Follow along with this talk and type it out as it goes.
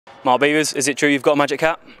Mark Beevers, is it true you've got a magic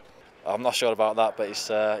hat? I'm not sure about that, but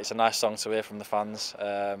it's a nice song to hear from the fans.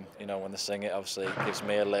 You know, when they sing it, obviously it gives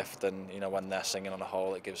me a lift, and you know, when they're singing on a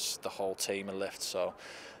whole, it gives the whole team a lift. So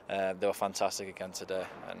they were fantastic again today,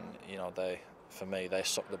 and you know, for me, they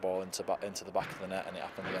sucked the ball into the back of the net, and it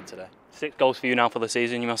happened again today. 6 goals for you now for the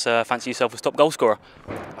season. You must fancy yourself as top goal scorer.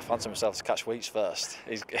 I fancy myself to catch Weeks first.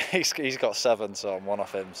 He's got 7, so I'm one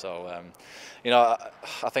off him. So you know,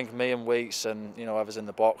 I think me and Weeks and you know whoever's in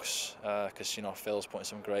the box, because you know Phil's putting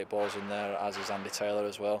some great balls in there, as is Andy Taylor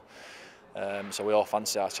as well. So we all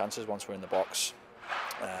fancy our chances once we're in the box.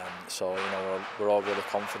 So you know we're all really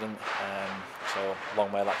confident. So long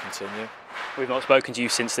may that continue. We've not spoken to you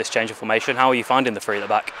since this change of formation. How are you finding the 3 at the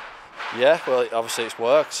back? Yeah, well, obviously it's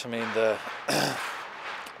worked. I mean,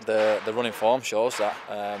 the running form shows that.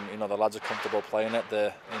 You know, the lads are comfortable playing it.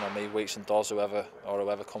 You know, me, Weeks, and Doz, whoever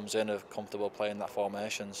comes in, are comfortable playing that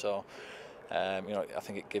formation. So, you know, I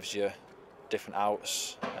think it gives you different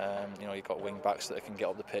outs. You know, you've got wing backs that can get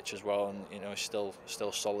up the pitch as well, and you know, he's still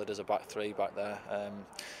solid as a back 3 back there,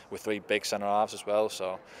 with 3 big centre halves as well.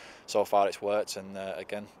 So far it's worked, and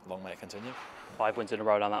again, long may it continue. 5 wins in a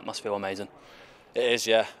row now, that must feel amazing. It is,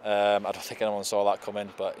 yeah. I don't think anyone saw that coming,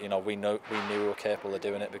 but you know, we knew we were capable of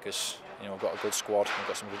doing it because you know we've got a good squad, we've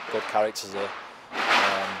got some good characters here.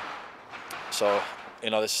 So you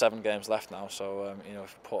know, there's 7 games left now. So you know,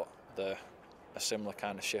 if we put a similar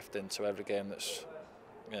kind of shift into every game that's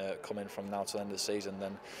coming from now to the end of the season,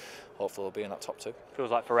 then hopefully we'll be in that top 2.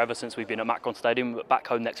 Feels like forever since we've been at Macron Stadium, but back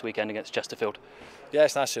home next weekend against Chesterfield. Yeah,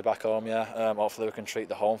 it's nice to be back home. Yeah, hopefully we can treat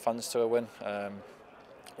the home fans to a win.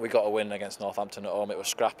 We got a win against Northampton at home. It was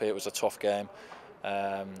scrappy, it was a tough game,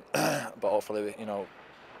 but hopefully, you know,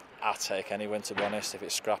 I take any win, to be honest. If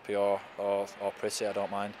it's scrappy or pretty, I don't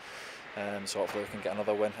mind. So hopefully we can get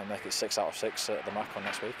another win and make it 6 out of 6 at the Macron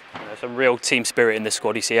next week. There's some real team spirit in this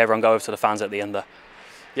squad. You see everyone go over to the fans at the end there.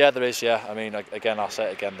 Yeah, there is. Yeah, I mean, again, I'll say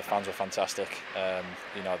it again. The fans were fantastic.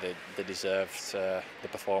 You know, they deserved the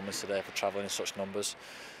performance today for travelling in such numbers.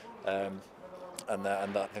 And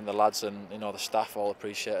I think the lads and you know the staff all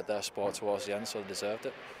appreciated their support towards the end, so they deserved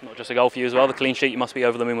it. Not just a goal for you as well. The clean sheet, you must be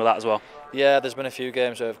over the moon with that as well. Yeah, there's been a few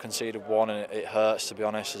games where I've conceded 1, and it hurts, to be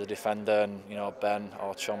honest, as a defender. And you know, Ben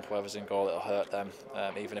or Chomp, whoever's in goal, it'll hurt them,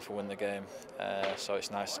 even if we win the game. So it's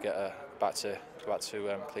nice to get back to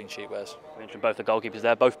clean sheet ways. You mentioned both the goalkeepers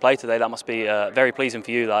there. Both played today. That must be very pleasing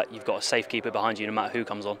for you that you've got a safe keeper behind you no matter who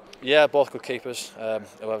comes on. Yeah, both good keepers.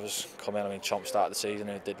 Whoever's come in, I mean, Chomp started the season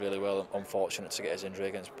and he did really well. Unfortunate to get his injury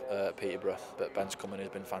against Peterborough, but Ben's coming in,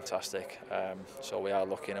 has been fantastic. So we are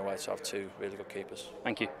lucky in a way to have 2 really good keepers.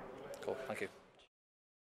 Thank you. Cool, thank you.